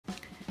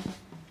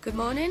Good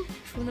morning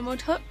from the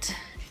mud hut.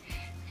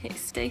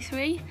 It's day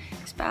 3,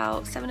 it's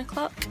about 7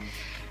 o'clock.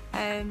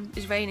 It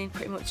was raining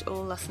pretty much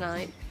all last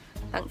night.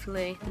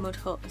 Thankfully the mud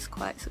hut was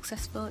quite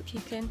successful at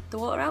keeping the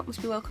water out,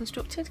 must be well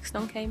constructed because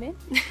none came in.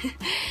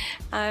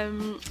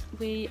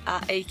 We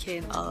are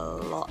aching a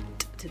lot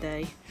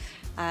today.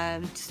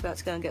 Just about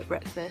to go and get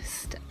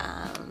breakfast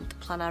and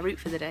plan our route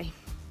for the day.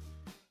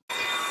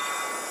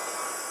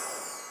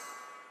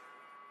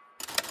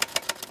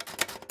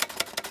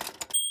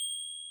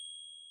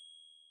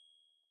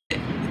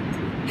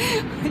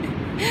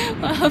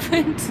 What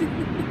happened?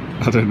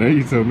 I don't know,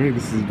 you told me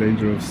this is the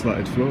danger of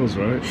slatted floors,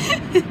 right?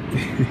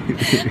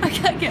 I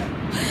can't get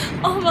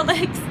all my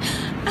legs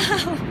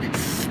out.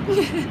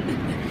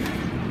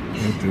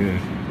 Oh dear.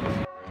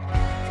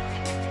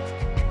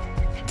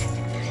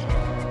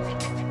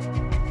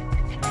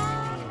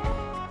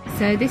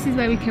 So this is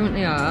where we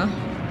currently are,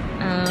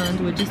 and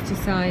we're just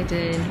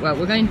deciding, well,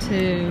 we're going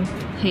to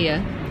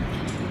here.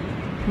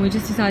 We're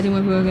just deciding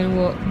whether we're going to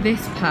walk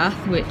this path,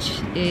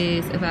 which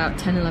is about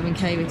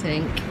 10-11k we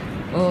think,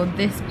 or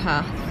this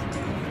path,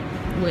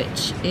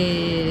 which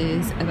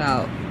is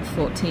about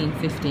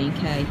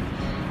 14-15k.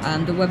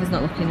 And the weather's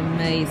not looking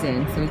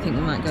amazing, so we think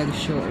we might go the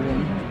shorter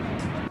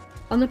one.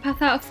 On the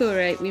path out of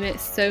Fure, we met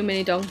so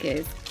many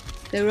donkeys.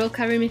 They were all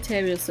carrying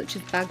materials such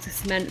as bags of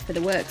cement for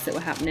the works that were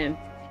happening.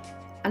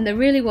 And there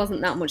really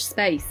wasn't that much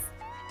space.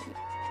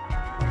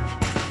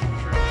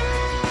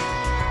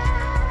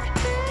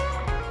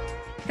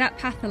 That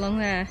path along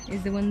there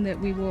is the one that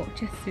we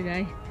walked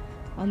yesterday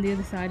on the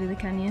other side of the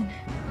canyon.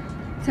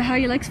 So how are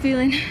your legs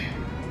feeling?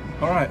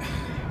 Alright,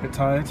 a bit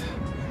tired.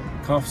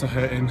 Calves are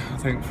hurting, I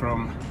think,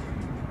 from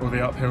all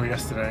the uphill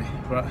yesterday,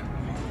 but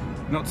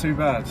not too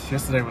bad.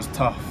 Yesterday was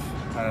tough,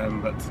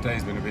 but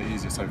today's been a bit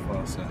easier so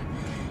far, so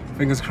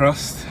fingers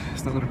crossed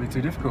it's not going to be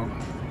too difficult.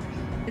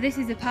 This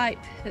is a pipe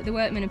that the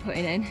workmen are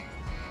putting in,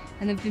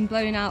 and they've been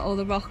blowing out all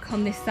the rock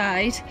on this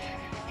side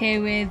here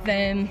with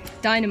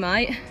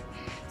dynamite,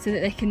 so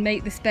that they can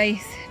make the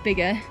space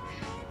bigger,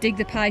 dig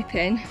the pipe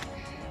in.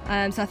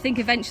 So I think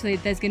eventually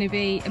there's going to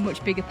be a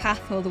much bigger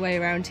path all the way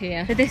around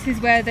here. So this is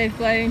where they've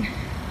blown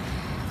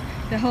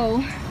the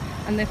hole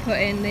and they're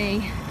putting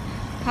the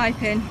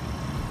pipe in.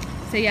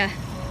 So yeah,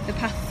 the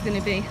path's going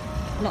to be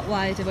a lot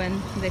wider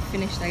when they've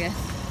finished, I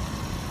guess.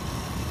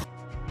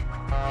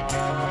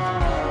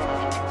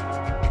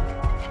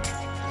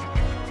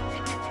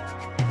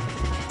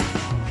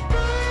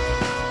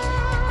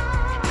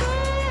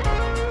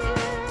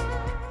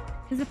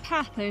 There's a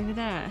path over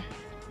there.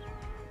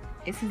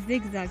 It's a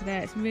zigzag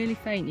there, it's really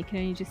faint, you can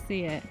only just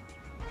see it.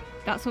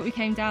 That's what we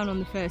came down on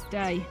the first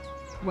day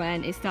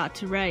when it started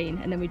to rain,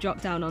 and then we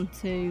dropped down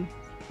onto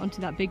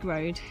that big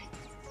road.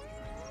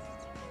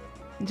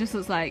 It just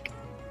looks like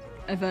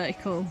a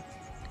vertical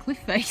cliff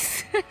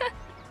face.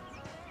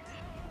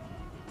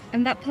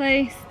 And that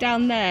place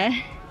down there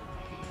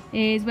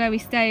is where we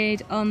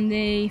stayed on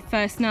the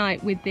first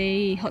night with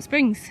the hot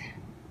springs.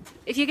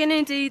 If you're going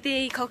to do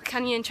the Colca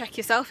Canyon trek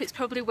yourself, it's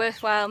probably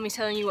worthwhile me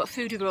telling you what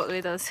food we brought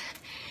with us.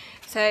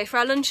 So for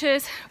our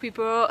lunches, we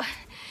brought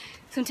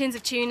some tins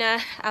of tuna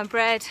and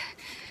bread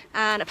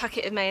and a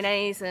packet of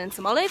mayonnaise and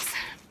some olives.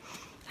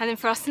 And then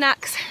for our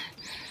snacks,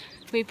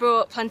 we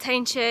brought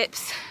plantain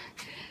chips,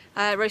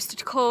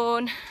 roasted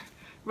corn,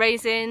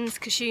 raisins,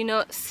 cashew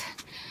nuts,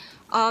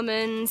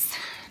 almonds,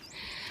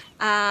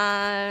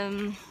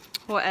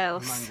 what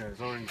else?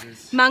 Mangoes,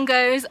 oranges.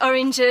 Mangoes,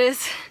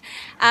 oranges,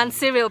 and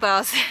cereal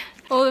bars.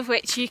 All of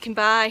which you can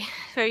buy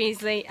very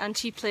easily and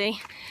cheaply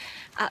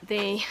at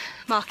the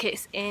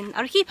markets in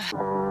Arequipa.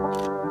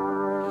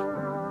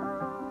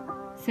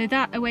 So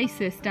that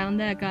oasis down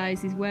there,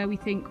 guys, is where we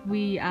think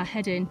we are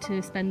heading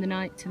to spend the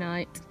night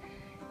tonight.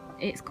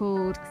 It's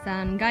called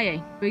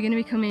Sangalle. We're going to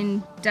be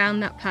coming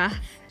down that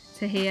path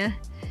to here,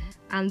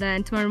 and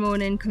then tomorrow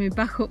morning coming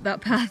back up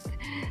that path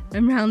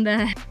and round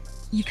there.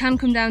 You can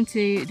come down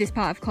to this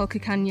part of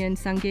Colca Canyon,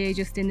 Sangalle,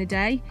 just in the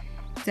day.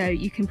 So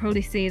you can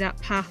probably see that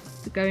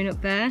path going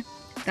up there.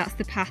 That's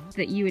the path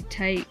that you would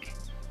take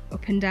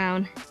up and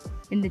down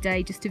in the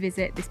day just to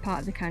visit this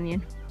part of the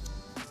canyon.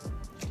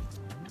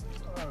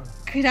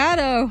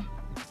 Cuidado!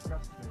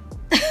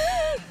 I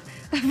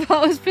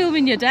thought I was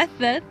filming your death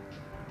then.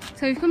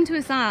 So we've come to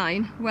a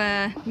sign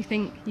where we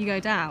think you go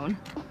down,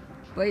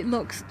 but it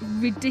looks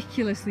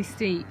ridiculously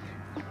steep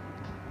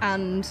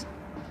and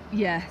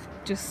yeah,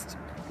 just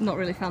not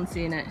really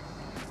fancying it.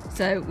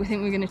 So we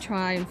think we're going to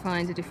try and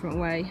find a different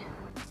way.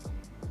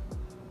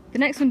 The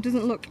next one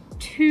doesn't look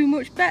too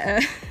much better,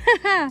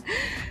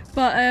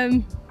 but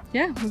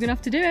yeah, we're gonna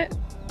have to do it.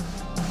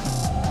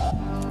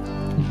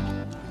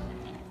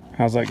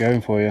 How's that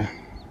going for you?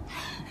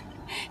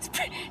 It's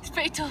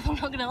pretty tough, I'm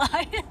not gonna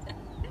lie.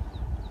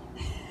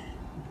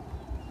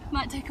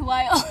 Might take a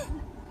while.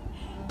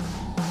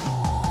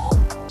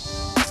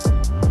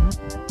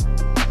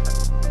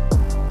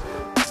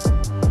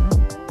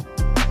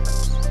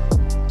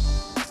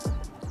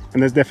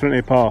 And there's definitely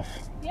a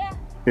path. Yeah.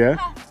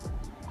 Yeah?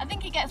 I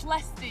think it gets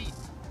less steep.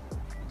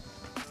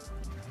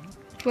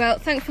 Well,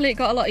 thankfully it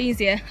got a lot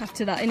easier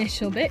after that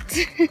initial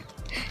bit.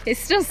 It's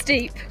still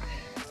steep,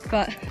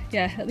 but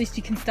yeah, at least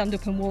you can stand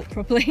up and walk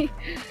properly.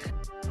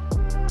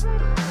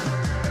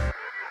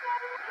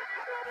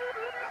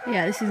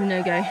 Yeah, this is a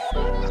no-go.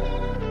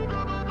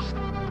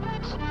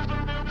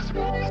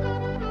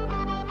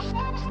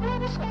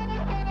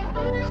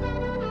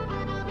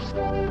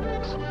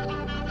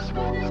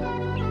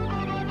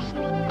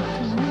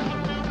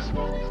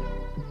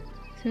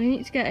 So we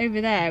need to get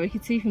over there. We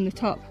can see from the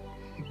top,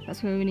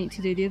 that's where we need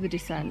to do the other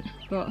descent,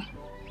 but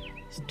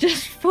it's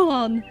just full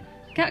on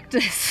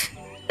cactus.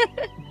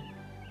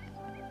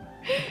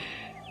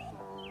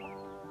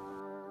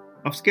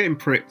 After getting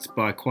pricked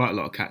by quite a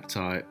lot of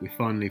cacti, we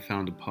finally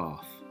found a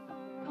path.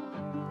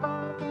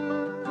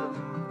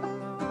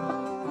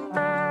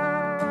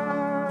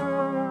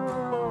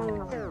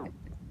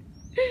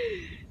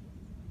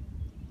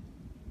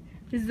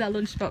 This is our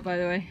lunch spot, by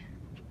the way.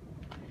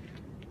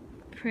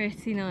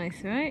 Pretty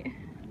nice, right?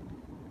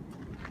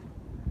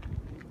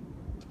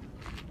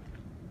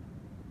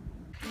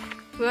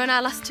 We're on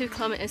our last 2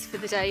 kilometres for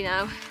the day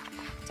now,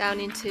 down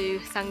into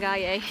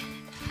Sangalle.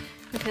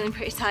 We're feeling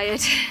pretty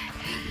tired.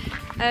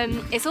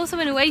 It's also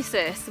an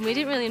oasis, and we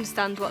didn't really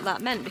understand what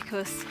that meant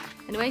because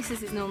an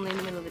oasis is normally in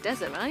the middle of the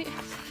desert, right?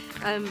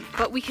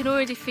 But we can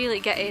already feel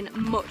it getting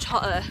much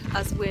hotter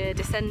as we're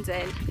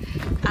descending,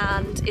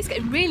 and it's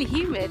getting really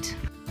humid.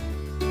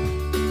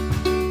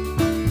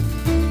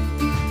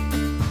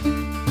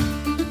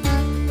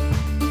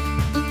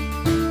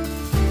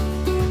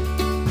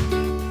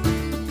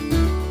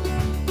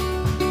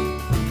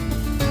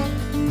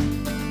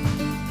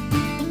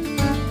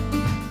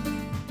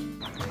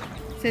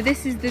 So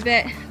this is the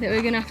bit that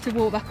we're going to have to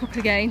walk back up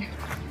again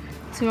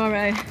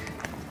tomorrow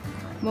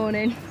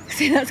morning.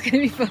 So that's going to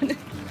be fun.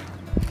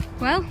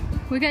 Well,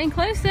 we're getting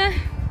closer. Look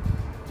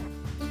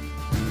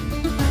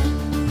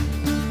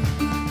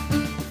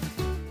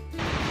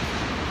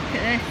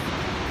at this.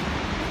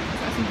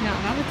 It's like something out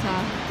of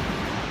Avatar.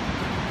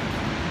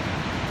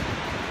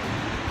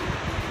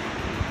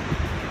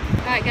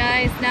 Right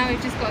guys, now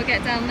we've just got to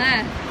get down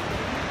there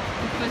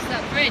and cross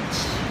that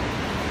bridge.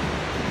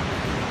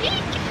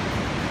 Eek!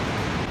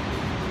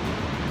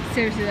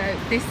 Seriously though,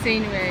 this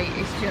scenery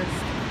is just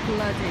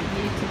bloody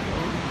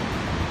beautiful.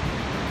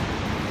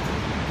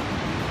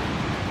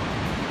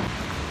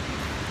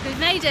 We've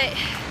made it.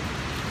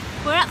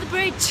 We're at the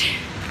bridge.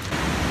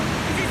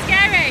 Is it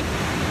scary?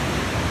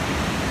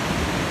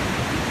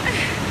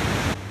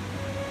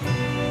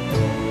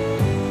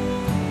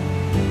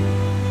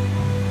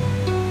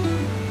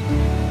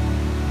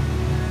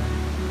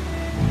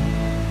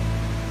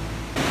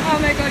 Oh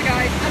my god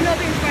guys, I'm not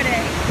being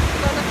funny,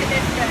 but look at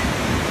this bit.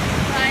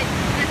 Like,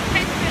 it's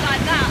supposed to be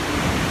like that.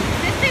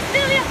 This bit's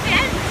nearly off the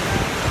end.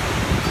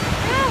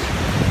 Oh.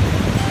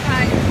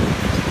 Right.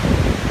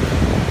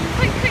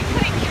 Quick, quick,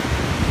 quick.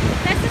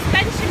 There's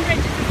suspension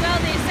bridges as well,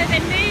 these, so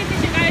they move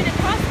as you're going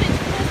across, which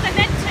of course they're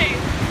meant to.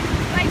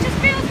 Like, it just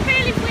feels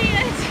really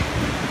weird.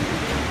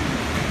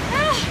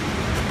 Oh,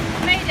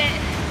 I made it.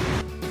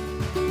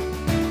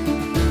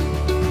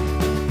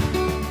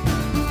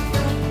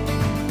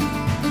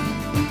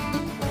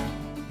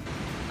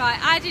 Right,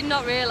 I did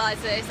not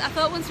realise this. I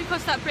thought once we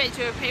crossed that bridge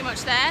we were pretty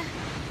much there,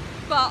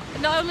 but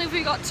not only have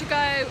we got to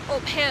go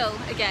uphill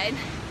again,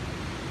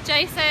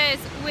 Jay says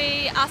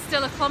we are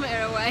still 1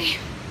 kilometre away.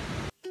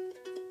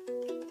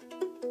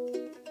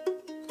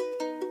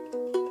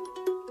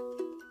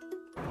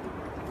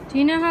 Do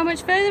you know how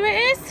much further it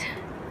is?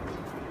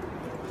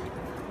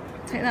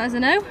 Take that as a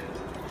no.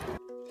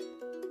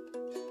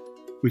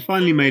 We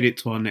finally made it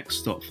to our next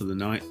stop for the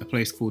night, a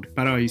place called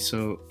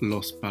Paraíso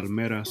Los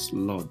Palmeras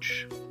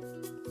Lodge.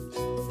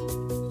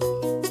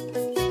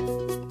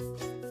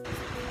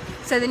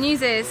 So the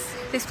news is,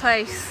 this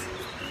place,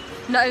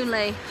 not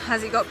only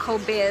has it got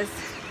cold beers,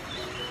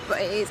 but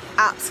it is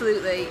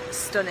absolutely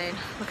stunning.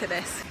 Look at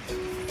this.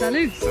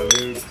 Salud!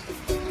 Salud.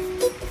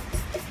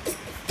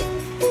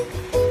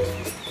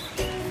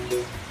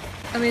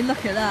 I mean,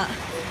 look at that.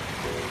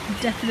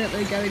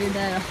 Definitely going in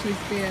there after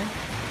this beer.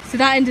 So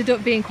that ended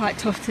up being quite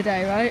tough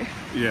today, right?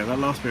 Yeah, that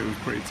last bit was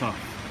pretty tough.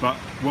 But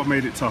what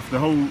made it tough, the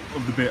whole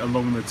of the bit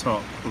along the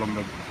top, along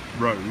the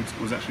road,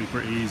 was actually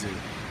pretty easy.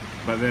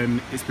 But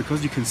then it's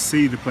because you can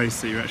see the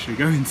place that you're actually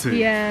going to.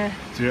 Yeah.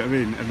 Do you know what I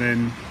mean? And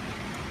then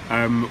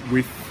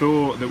we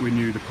thought that we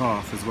knew the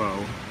path as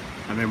well.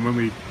 And then when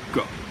we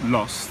got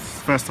lost,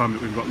 first time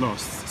that we got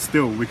lost,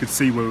 still we could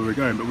see where we were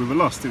going, but we were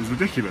lost. It was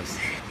ridiculous.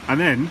 And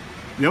then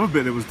the other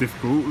bit that was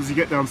difficult was you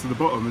get down to the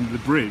bottom and the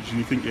bridge and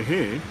you think you're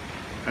here,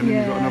 and then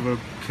you've got another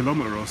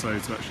kilometre or so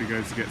to actually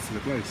go to get to the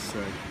place. So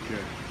yeah,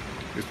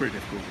 it was pretty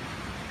difficult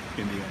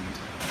in the end.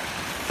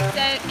 So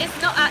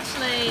it's not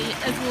actually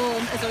as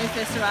warm as when we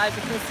first arrived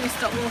because we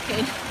stopped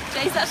walking.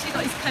 Jay's actually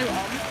got his coat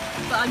on,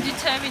 but I'm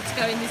determined to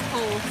go in this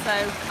pool, so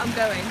I'm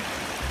going.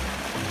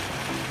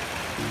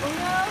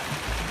 Uno,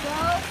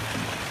 dos,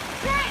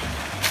 tres!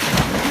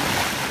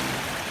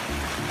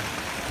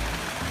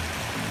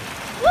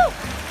 Woo!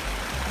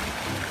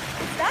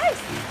 It's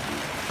nice!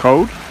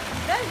 Cold?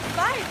 No, it's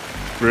fine.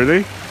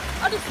 Really?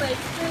 Honestly,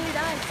 it's really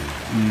nice.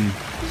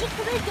 You just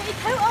come in, get your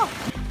coat off.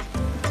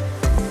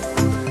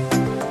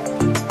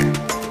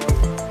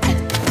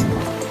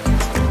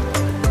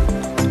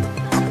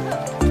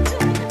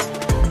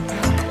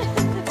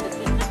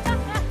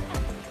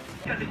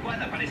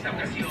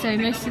 So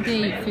most of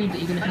the food that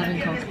you're going to have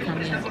in Colca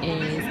Canyon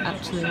is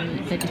actually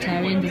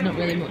vegetarian. There's not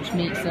really much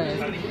meat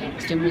served.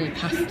 It's generally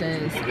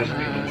pastas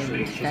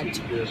and veg.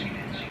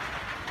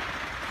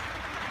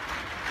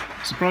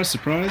 Surprise,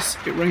 surprise,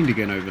 it rained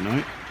again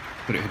overnight,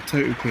 but it had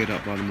totally cleared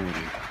up by the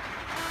morning.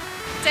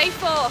 Day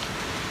 4,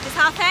 it's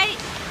 8:30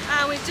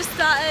 and we've just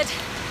started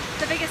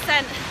the big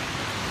ascent.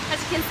 As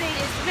you can see,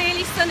 it's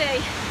really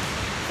sunny,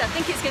 so I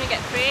think it's going to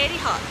get pretty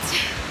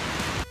hot.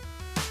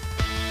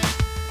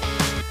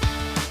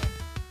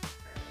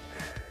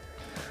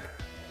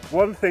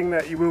 One thing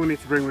that you will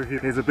need to bring with you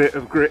is a bit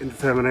of grit and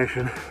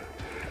determination.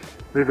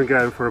 We've been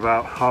going for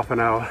about half an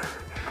hour,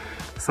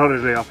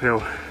 solidly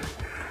uphill,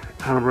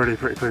 and I'm already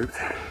pretty pooped.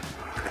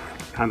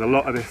 And a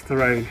lot of this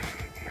terrain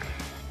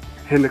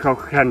in the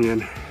Colca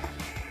Canyon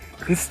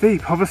is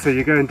steep. Obviously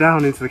you're going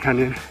down into the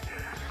canyon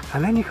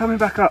and then you're coming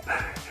back up.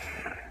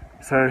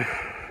 So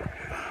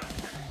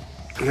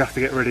you have to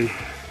get ready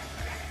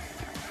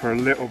for a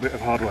little bit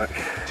of hard work.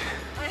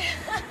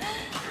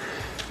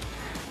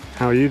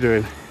 How are you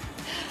doing?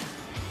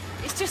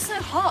 It's just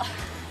so hot.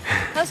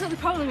 That's what the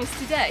problem is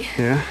today.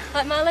 Yeah?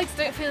 Like my legs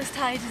don't feel as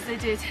tired as they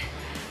did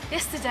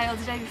yesterday or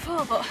the day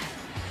before, but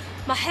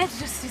my head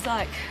just is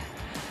like,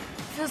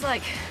 feels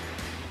like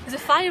there's a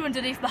fire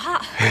underneath my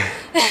hat.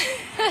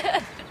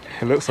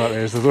 It looks like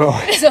there is as well.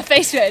 Is my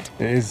face red?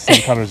 It is the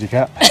same colour as your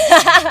cap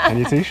and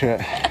your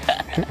t-shirt.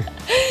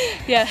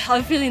 Yeah,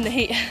 I'm feeling the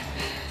heat.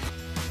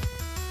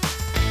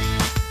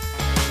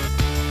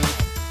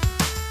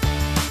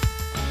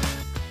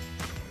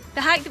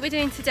 The hike that we're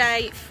doing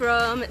today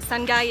from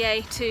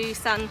Sangalle to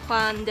San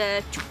Juan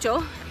de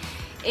Chuccho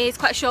is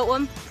quite a short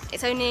one.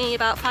 It's only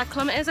about 5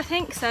 kilometres I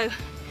think, so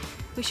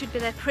we should be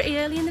there pretty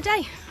early in the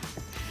day.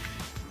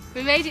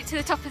 We made it to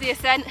the top of the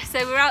ascent,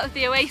 so we're out of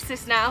the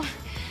Oasis now,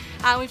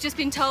 and we've just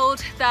been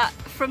told that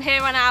from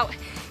here on out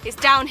it's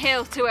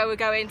downhill to where we're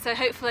going, so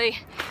hopefully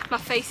my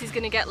face is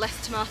going to get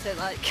less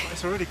tomato-like.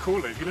 It's already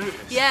cooler, have you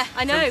noticed? Yeah,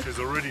 I know. Temperature's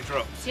already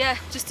dropped. Yeah,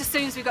 just as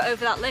soon as we got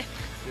over that lip.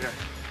 Yeah.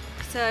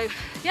 So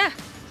yeah,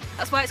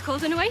 that's why it's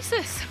called an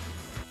oasis.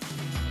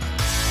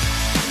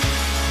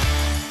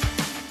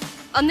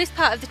 On this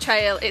part of the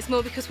trail, it's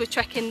more because we're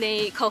trekking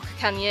the Colca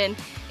Canyon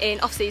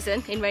in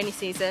off-season, in rainy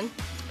season.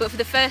 But for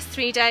the first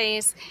 3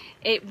 days,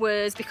 it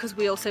was because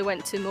we also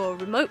went to more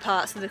remote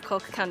parts of the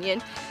Colca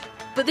Canyon.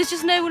 But there's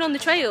just no one on the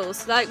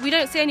trails. Like, we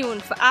don't see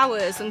anyone for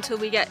hours until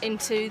we get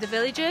into the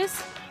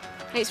villages.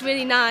 And it's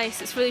really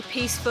nice, it's really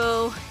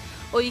peaceful.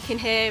 All you can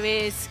hear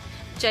is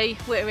Jay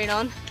whittering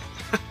on.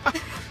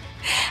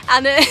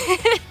 And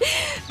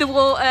the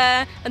water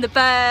and the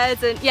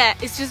birds, and yeah,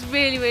 it's just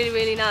really, really,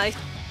 really nice.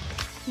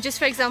 Just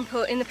for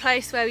example, in the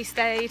place where we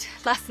stayed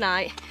last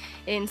night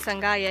in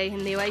Sangalle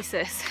in the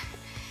Oasis,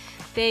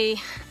 the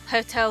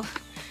hotel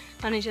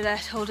manager there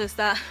told us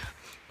that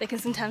they can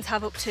sometimes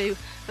have up to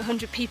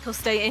 100 people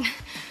staying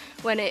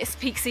when it's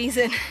peak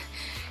season.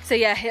 So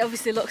yeah, it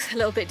obviously looks a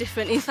little bit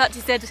different. In fact,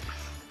 he said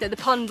that the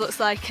pond looks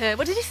like,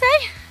 what did he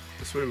say?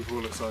 The swimming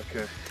pool looks like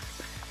a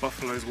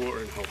buffalo's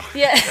watering hole.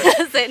 Yeah,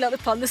 that's it, not the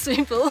pond, the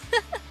swimming pool.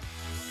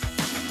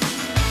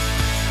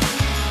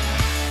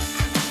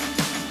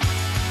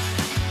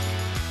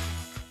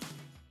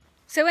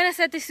 So when I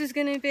said this was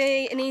going to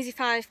be an easy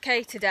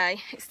 5k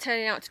today, it's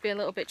turning out to be a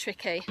little bit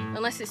tricky,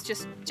 unless it's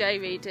just Jay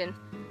reading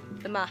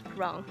the map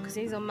wrong, because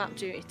he's on map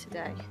duty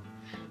today,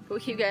 but we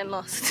keep getting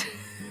lost.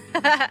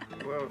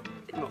 Well,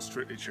 not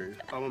strictly true.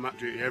 I'm on map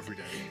duty every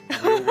day.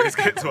 We always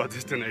get to our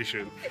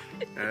destination,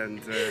 and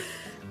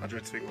I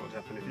dread to think what would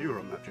happen if you were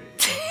on map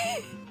duty.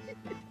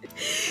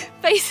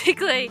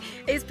 Basically,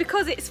 it's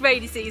because it's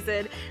rainy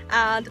season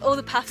and all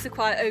the paths are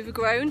quite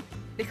overgrown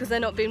because they're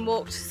not being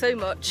walked so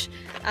much,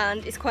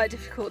 and it's quite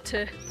difficult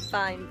to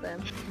find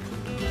them.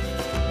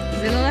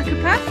 Does it look like a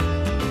path?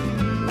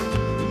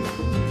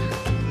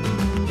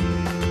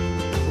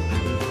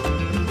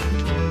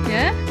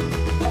 Yeah?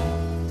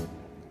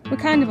 We're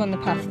kind of on the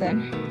path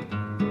then.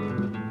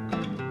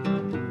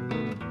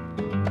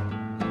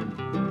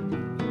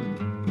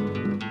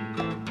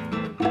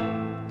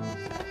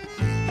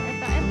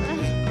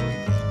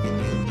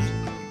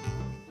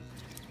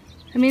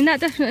 I mean, that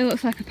definitely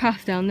looks like a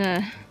path down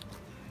there.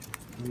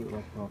 It looks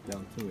like a path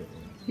down to it.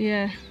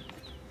 Yeah.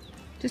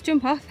 Just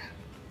jump off.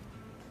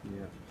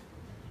 Yeah.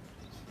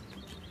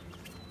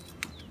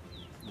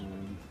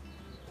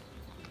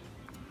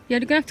 Yeah,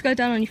 you're gonna have to go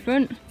down on your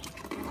front.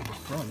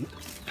 Front?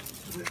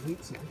 I don't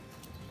think so.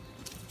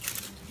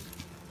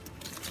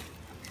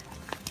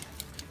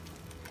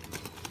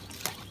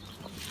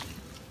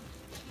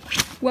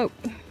 Whoa.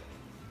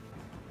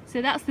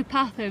 So that's the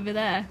path over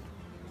there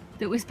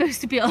that we're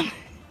supposed to be on.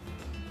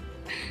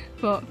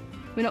 But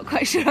we're not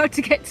quite sure how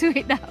to get to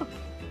it now.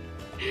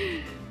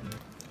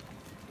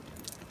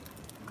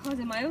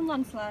 Causing my own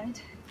landslide.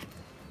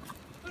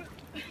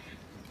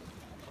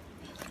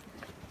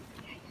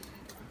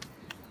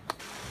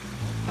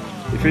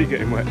 Your feet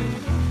getting wet.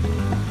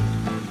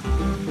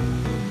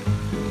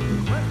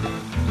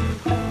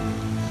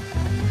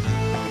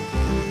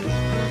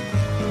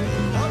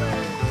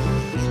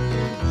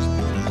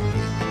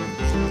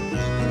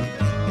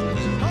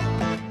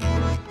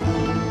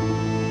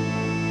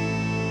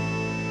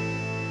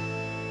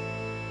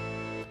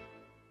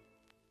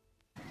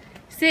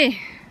 Sí.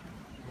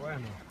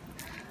 Bueno.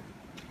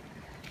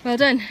 Well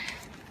done.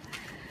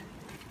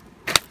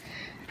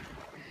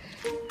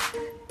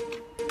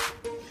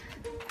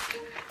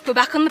 We're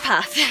back on the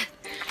path.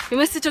 We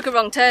must have took a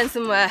wrong turn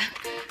somewhere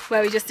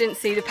where we just didn't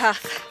see the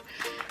path.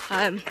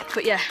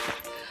 But yeah,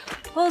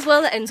 all's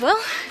well that ends well.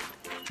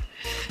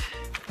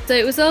 So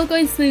it was all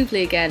going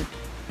smoothly again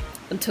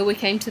until we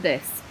came to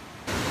this.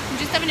 I'm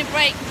just having a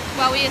break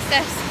while we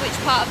assess which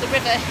part of the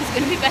river is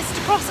going to be best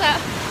to cross at.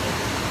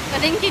 I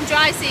think in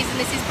dry season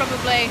this is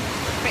probably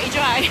pretty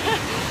dry,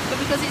 but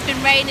because it's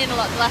been raining a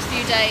lot the last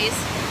few days,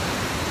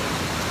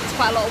 it's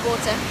quite a lot of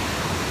water.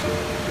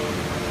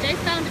 Jay's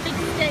found a big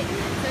stick,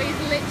 so he's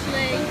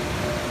literally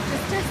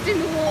just testing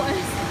the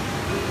waters.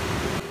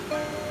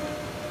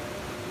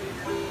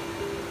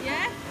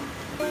 Yeah?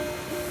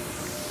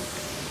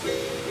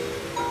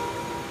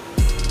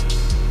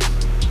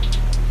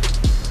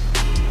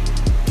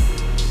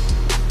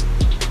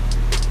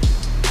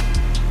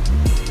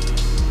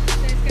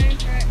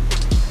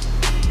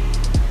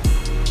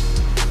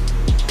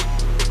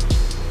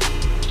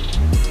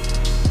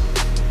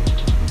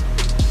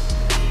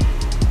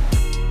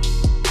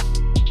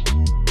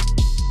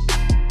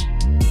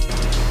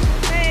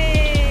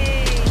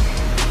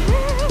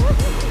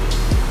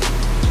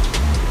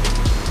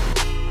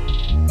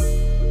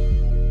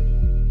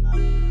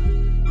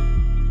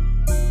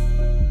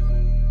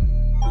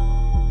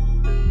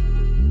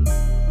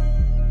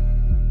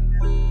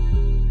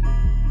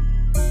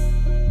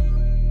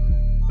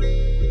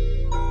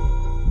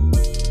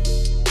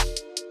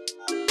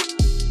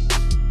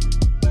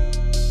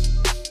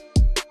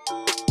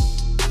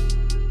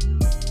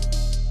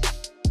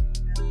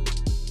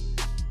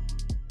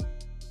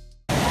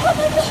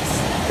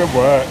 Good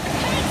work.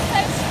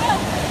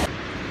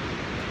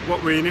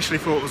 What we initially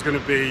thought was going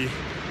to be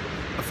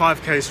a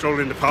 5k stroll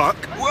in the park,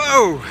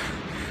 whoa!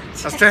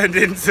 That's turned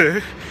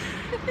into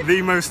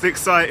the most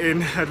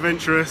exciting,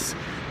 adventurous,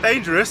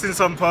 dangerous in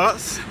some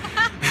parts,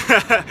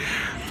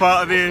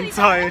 part of the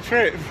entire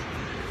trip.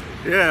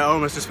 Yeah, I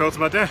almost just fell to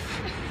my death.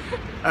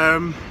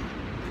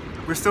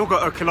 We've still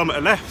got a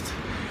kilometre left,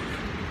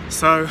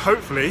 so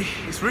hopefully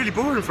it's really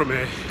boring from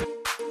here.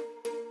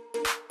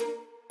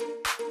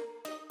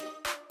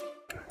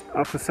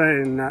 After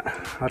saying that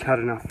I'd had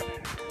enough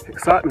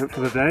excitement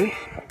for the day,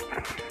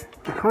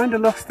 I kind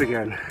of lost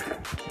again.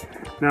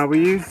 Now we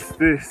use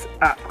this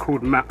app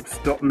called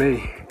maps.me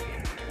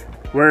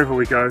wherever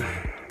we go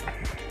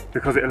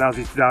because it allows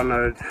you to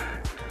download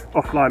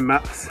offline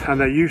maps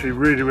and they're usually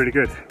really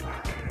good,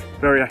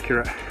 very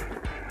accurate.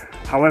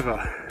 However,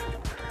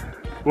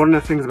 one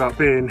of the things about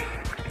being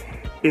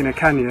in a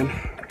canyon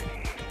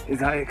is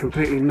that it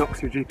completely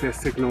knocks your GPS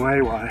signal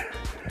haywire,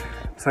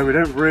 so we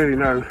don't really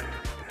know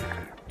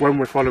when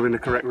we're following the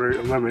correct route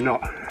and when we're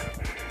not,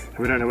 and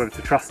we don't know whether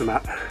to trust the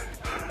map.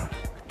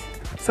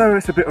 So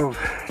it's a bit of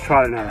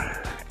trial and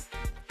error.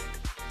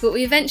 But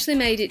we eventually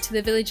made it to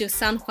the village of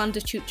San Juan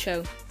de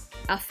Chuccho,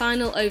 our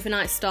final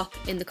overnight stop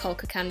in the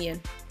Colca Canyon.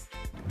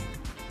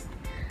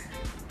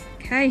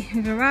 Okay,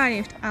 we've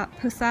arrived at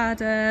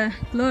Posada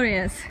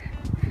Glorias.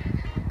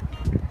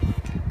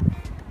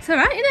 It's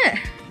alright, isn't it?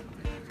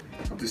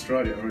 I've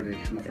destroyed it already,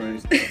 I'm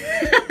afraid.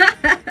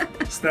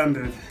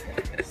 Standard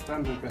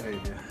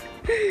behaviour.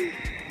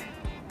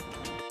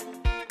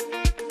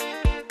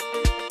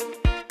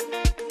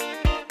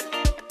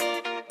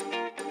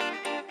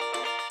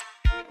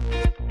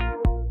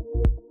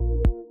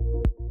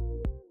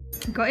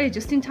 We got here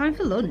just in time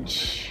for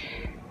lunch.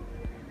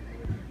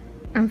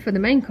 And for the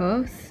main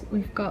course,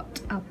 we've got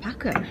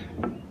alpaca.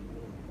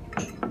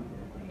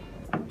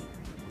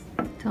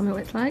 Tell me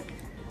what it's like.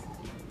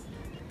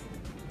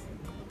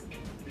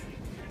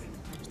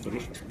 It's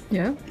delicious.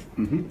 Yeah?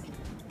 Mm-hmm.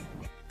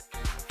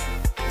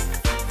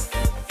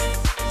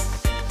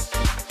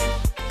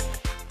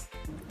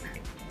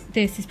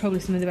 This is probably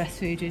some of the best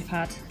food we've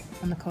had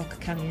on the Colca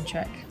Canyon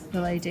trek.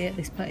 The lady at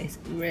this place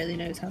really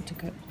knows how to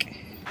cook.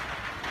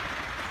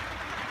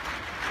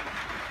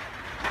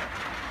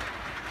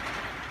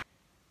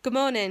 Good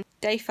morning,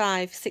 day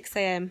 5, 6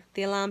 AM.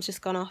 The alarm's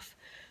just gone off.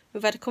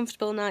 We've had a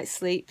comfortable night's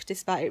sleep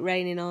despite it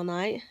raining all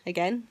night.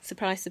 Again,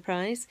 surprise,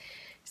 surprise.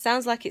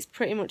 Sounds like it's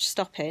pretty much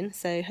stopping,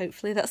 so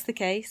hopefully that's the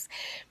case.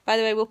 By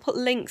the way, we'll put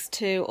links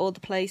to all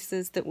the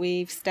places that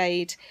we've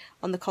stayed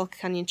on the Colca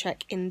Canyon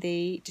trek in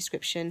the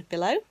description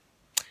below.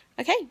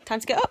 Okay, time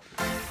to get up.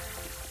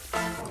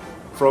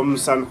 From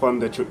San Juan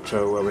de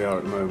Chuccho, where we are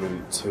at the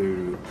moment,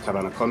 to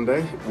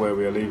Cabanaconde, where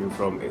we are leaving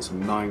from, it's a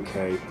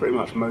 9k, pretty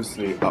much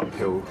mostly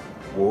uphill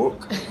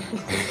walk.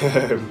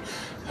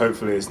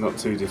 Hopefully it's not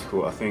too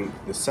difficult. I think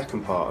the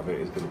second part of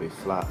it is going to be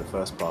flat. The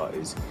first part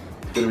is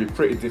going to be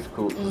pretty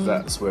difficult because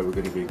that's where we're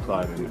going to be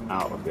climbing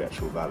out of the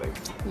actual valley.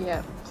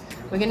 Yeah,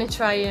 we're going to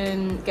try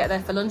and get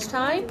there for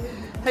lunchtime,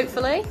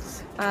 hopefully.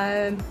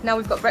 Now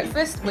we've got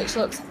breakfast, which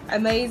looks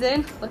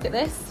amazing. Look at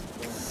this.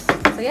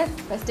 So yeah,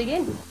 let's dig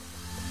in.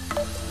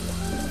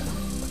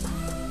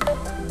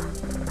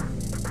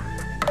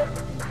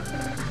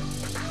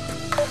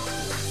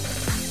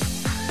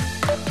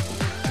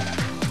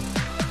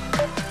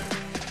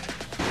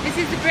 This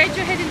is the bridge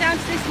we're heading down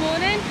to this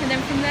morning, and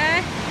then from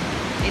there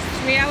it's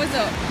 3 hours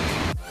up.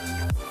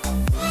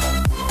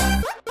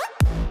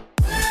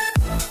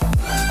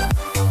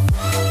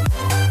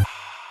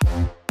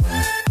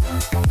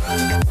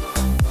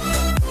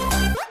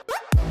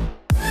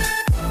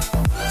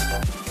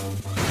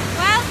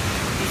 Well,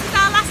 this is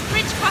our last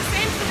bridge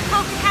crossing for the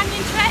Colca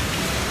Canyon trek.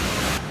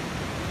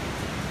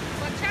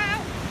 Watch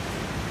out!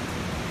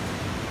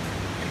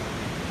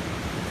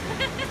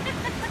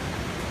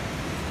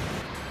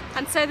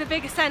 And so the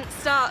big ascent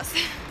starts.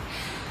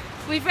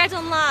 We've read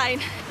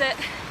online that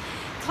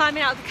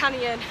climbing out of the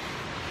canyon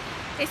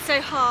is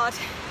so hard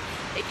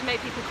it can make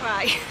people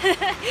cry.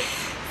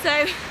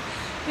 So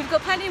we've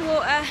got plenty of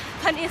water,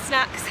 plenty of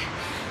snacks.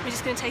 We're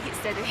just going to take it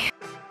steady.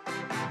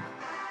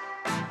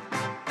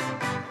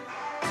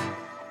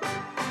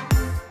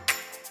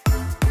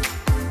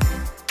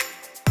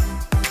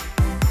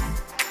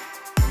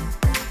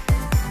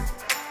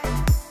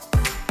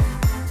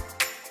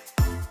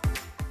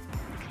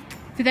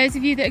 For those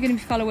of you that are going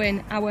to be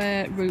following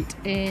our route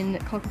in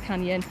Colca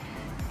Canyon,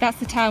 that's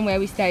the town where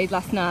we stayed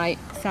last night,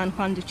 San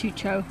Juan de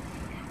Chuccho,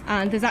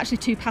 and there's actually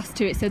two paths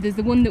to it. So there's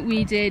the one that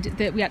we did,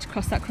 that we had to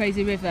cross that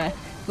crazy river,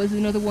 but there's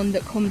another one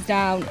that comes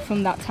down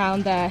from that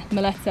town there,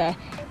 Maleta,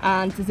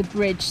 and there's a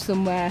bridge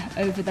somewhere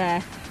over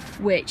there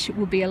which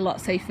will be a lot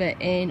safer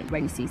in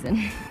rainy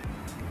season.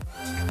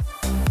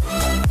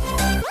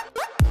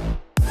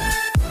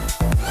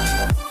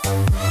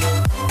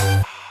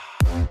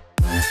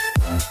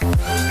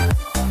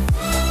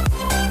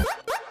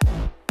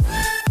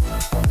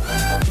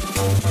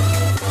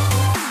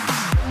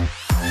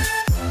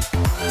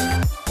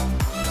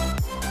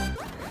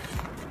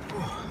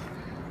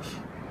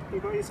 You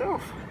got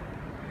yourself.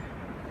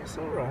 It's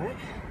all right.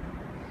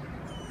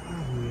 Oh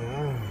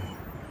no.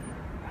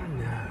 Oh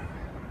no.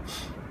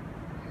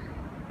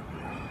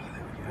 Oh,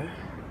 there we go.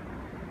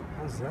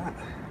 How's that?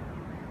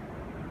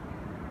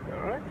 You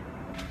all right?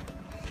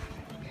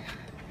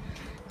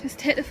 Just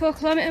hit the 4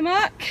 kilometre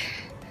mark.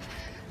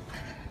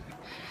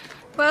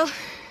 Well,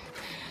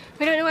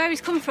 we don't know where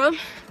he's come from,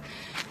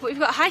 but we've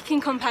got a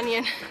hiking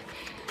companion.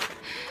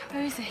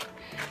 Where is he?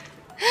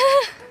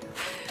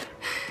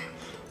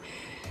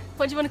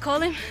 What do you want to call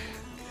him?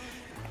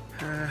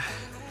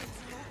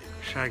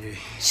 Shaggy.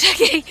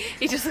 Shaggy!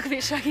 He does look a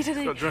bit shaggy,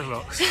 doesn't he? Got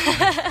dreadlocks.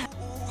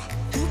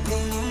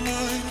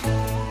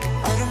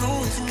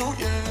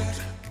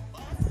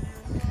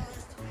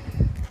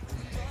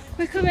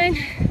 We're coming.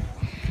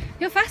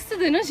 You're faster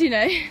than us, you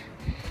know.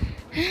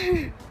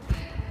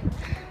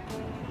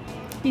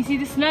 You see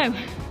the snow?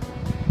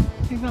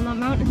 We've got that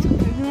mountain top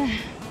over there.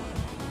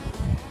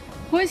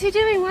 What is he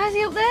doing? Why is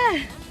he up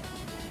there?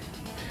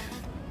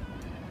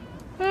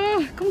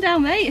 Oh, come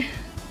down, mate.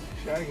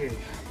 Shaggy.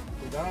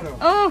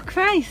 Oh,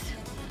 Christ.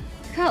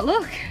 I can't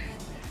look.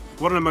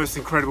 One of the most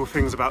incredible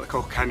things about the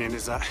Colca Canyon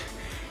is that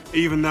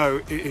even though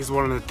it is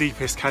one of the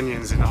deepest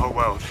canyons in the whole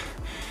world,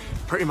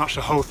 pretty much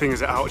the whole thing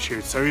is at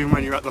altitude. So even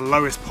when you're at the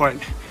lowest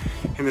point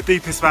in the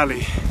deepest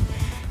valley,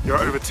 you're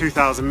at over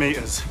 2,000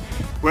 meters.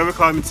 Where we're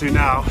climbing to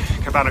now,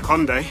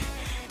 Cabanaconde,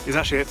 is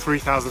actually at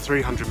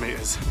 3,300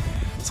 meters.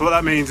 So what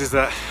that means is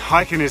that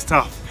hiking is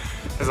tough.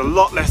 There's a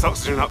lot less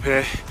oxygen up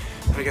here,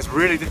 and it gets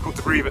really difficult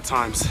to breathe at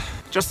times.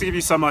 Just to give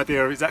you some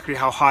idea of exactly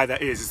how high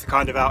that is, it's the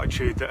kind of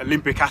altitude that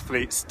Olympic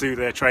athletes do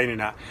their training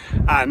at.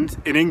 And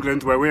in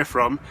England, where we're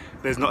from,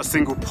 there's not a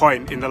single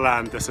point in the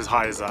land that's as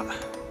high as that.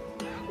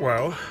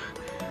 Well,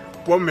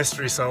 one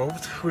mystery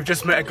solved. We've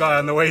just met a guy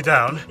on the way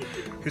down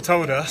who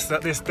told us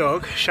that this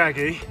dog,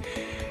 Shaggy,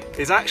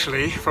 is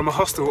actually from a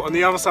hostel on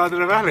the other side of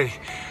the valley.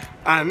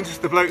 And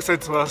the bloke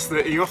said to us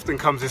that he often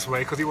comes this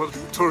way because he wants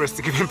tourists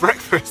to give him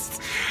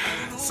breakfast.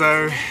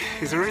 So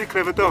he's a really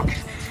clever dog.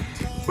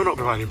 We're not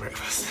providing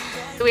breakfast.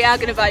 We are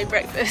going to buy him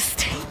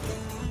breakfast.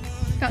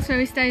 That's where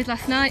we stayed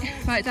last night,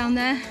 right down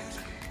there,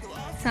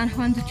 San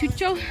Juan de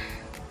Chuccho.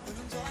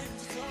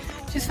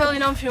 Just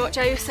following on from what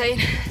Joe was saying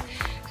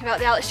about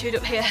the altitude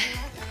up here,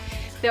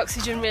 the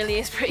oxygen really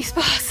is pretty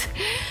sparse.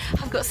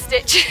 I've got a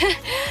stitch. I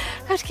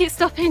have to keep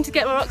stopping to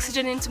get more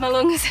oxygen into my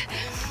lungs.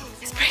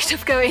 It's pretty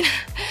tough going.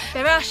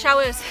 There are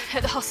showers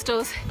at the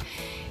hostels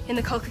in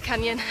the Colca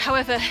Canyon,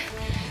 however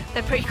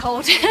they're pretty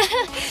cold.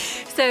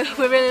 So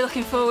we're really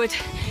looking forward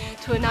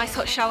to a nice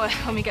hot shower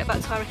when we get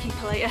back to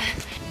Arequipa later.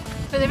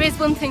 But there is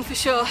one thing for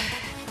sure.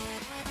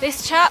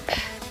 This chap,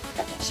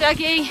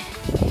 Shaggy,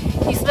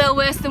 he's a little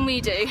worse than we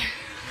do.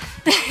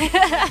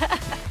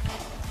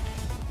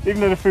 Even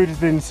though the food has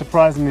been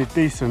surprisingly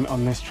decent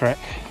on this trek,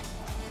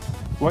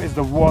 what is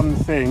the one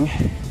thing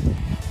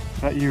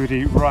that you would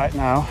eat right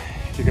now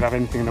if you could have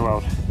anything in the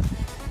world?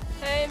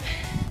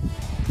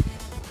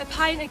 A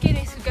pint of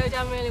Guinness would go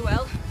down really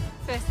well,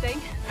 first thing.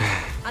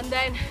 And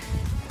then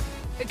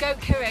a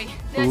goat curry,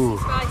 nice and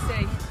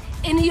spicy.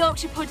 In a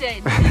Yorkshire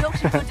pudding, a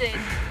Yorkshire pudding.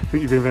 I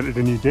think you've invented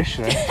a new dish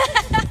there.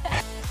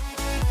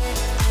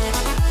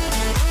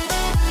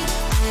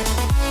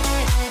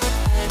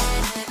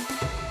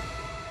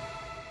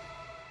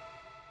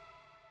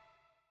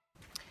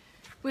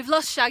 We've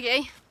lost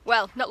Shaggy,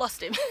 well, not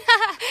lost him,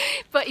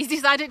 but he's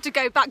decided to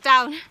go back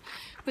down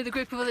with a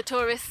group of other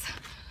tourists.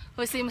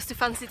 Obviously he must have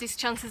fancied his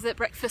chances at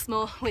breakfast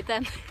more with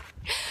them.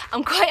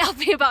 I'm quite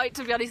happy about it,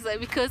 to be honest though,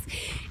 because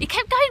he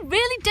kept going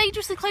really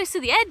dangerously close to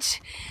the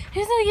edge. He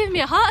was nearly giving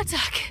me a heart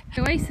attack.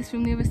 Oasis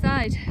from the other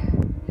side.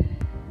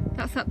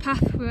 That's that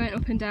path we went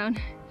up and down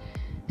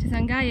to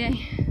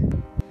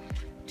Sangalle.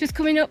 Just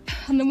coming up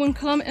on the 1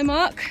 kilometre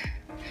mark.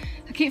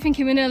 I keep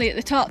thinking we're nearly at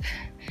the top,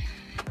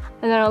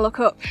 and then I'll look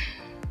up.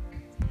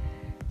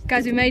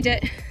 Guys, we made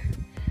it.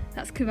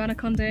 That's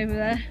Cabanaconde over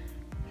there.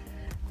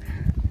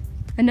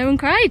 And no one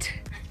cried.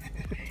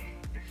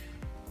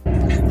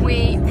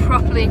 We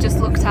properly just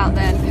looked out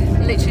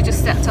then, literally just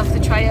stepped off the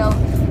trail,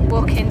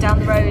 walking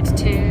down the road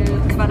to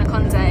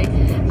Cabanaconde,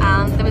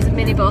 and there was a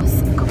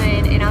minibus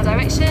coming in our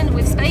direction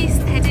with space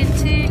heading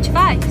to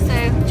Llahuar,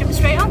 so jumped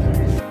straight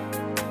on.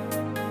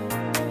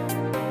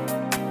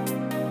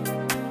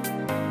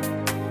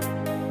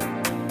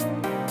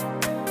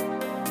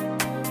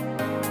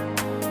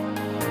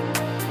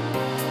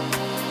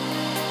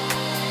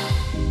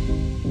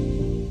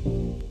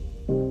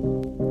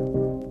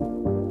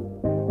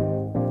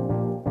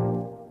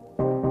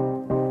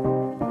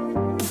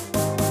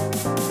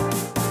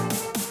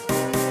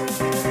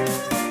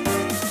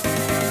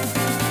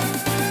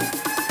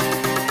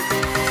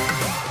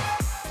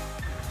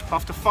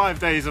 After 5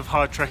 days of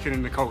hard trekking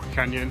in the Colca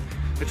Canyon,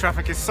 the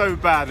traffic is so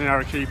bad in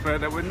Arequipa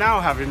that we're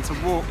now having to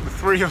walk the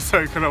 3 or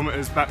so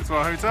kilometres back to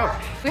our hotel.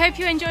 We hope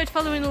you enjoyed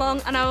following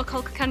along on our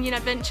Colca Canyon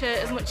adventure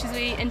as much as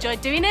we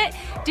enjoyed doing it.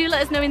 Do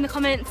let us know in the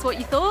comments what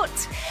you thought.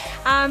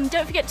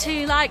 Don't forget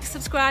to like,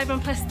 subscribe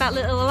and press that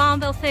little alarm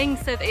bell thing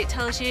so that it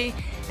tells you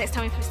next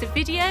time we post a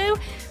video.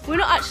 We're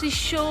not actually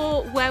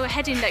sure where we're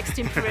heading next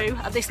in Peru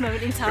at this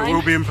moment in time. It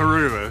will be in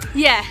Peru though.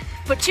 Yeah,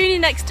 but tune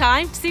in next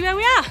time to see where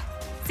we are.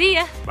 See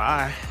ya!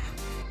 Bye!